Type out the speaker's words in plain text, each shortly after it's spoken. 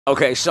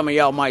Okay, some of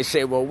y'all might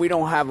say, well, we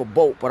don't have a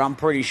boat, but I'm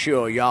pretty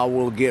sure y'all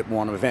will get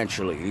one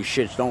eventually. These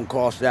shits don't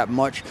cost that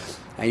much,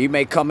 and you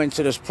may come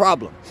into this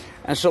problem.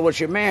 And so what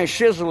your man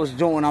Shizzle is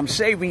doing, I'm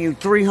saving you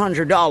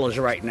 $300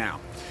 right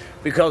now.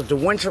 Because to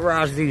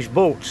winterize these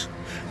boats,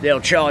 they'll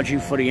charge you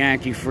for the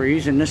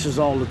antifreeze, and this is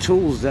all the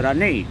tools that I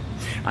need.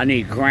 I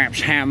need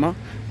Gramps' hammer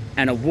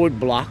and a wood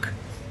block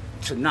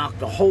to knock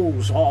the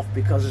holes off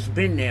because it's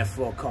been there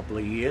for a couple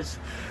of years.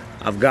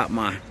 I've got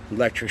my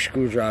electric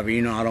screwdriver.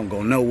 You know I don't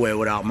go nowhere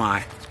without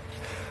my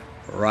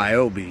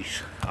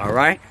Ryobis. All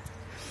right?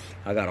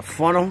 I got a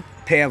funnel,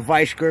 pair of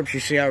vice grips. You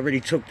see I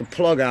already took the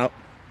plug out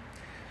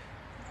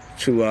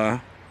to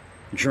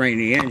drain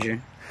the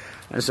engine.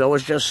 And so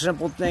it's just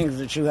simple things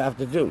that you have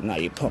to do. Now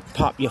you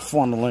pop your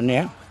funnel in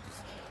there.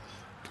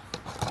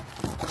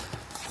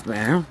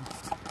 Man.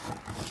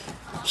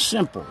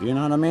 Simple, you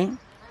know what I mean?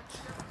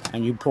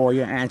 And you pour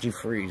your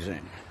antifreeze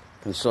in.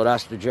 And so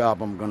that's the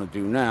job I'm going to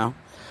do now.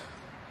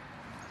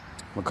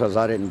 Because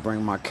I didn't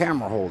bring my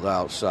camera holder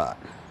outside.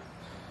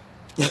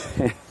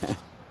 But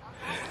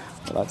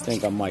I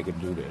think I might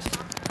could do this.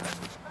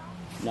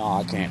 No,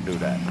 I can't do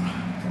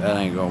that. That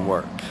ain't gonna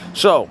work.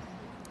 So,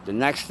 the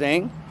next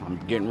thing, I'm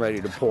getting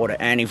ready to pour the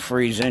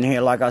antifreeze in here.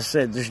 Like I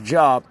said, this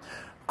job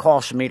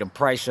cost me the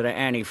price of the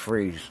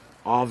antifreeze.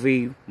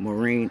 RV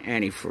Marine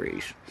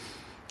antifreeze.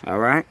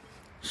 Alright?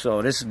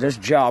 So this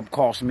job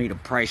cost me the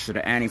price of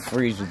the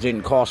antifreeze. It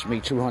didn't cost me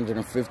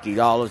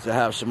 $250 to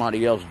have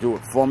somebody else do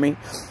it for me.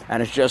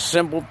 And it's just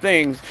simple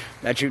things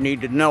that you need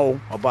to know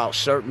about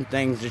certain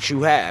things that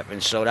you have.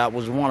 And so that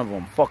was one of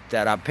them. Fuck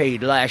that. I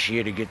paid last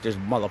year to get this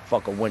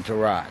motherfucker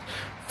winterized.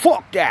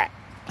 Fuck that.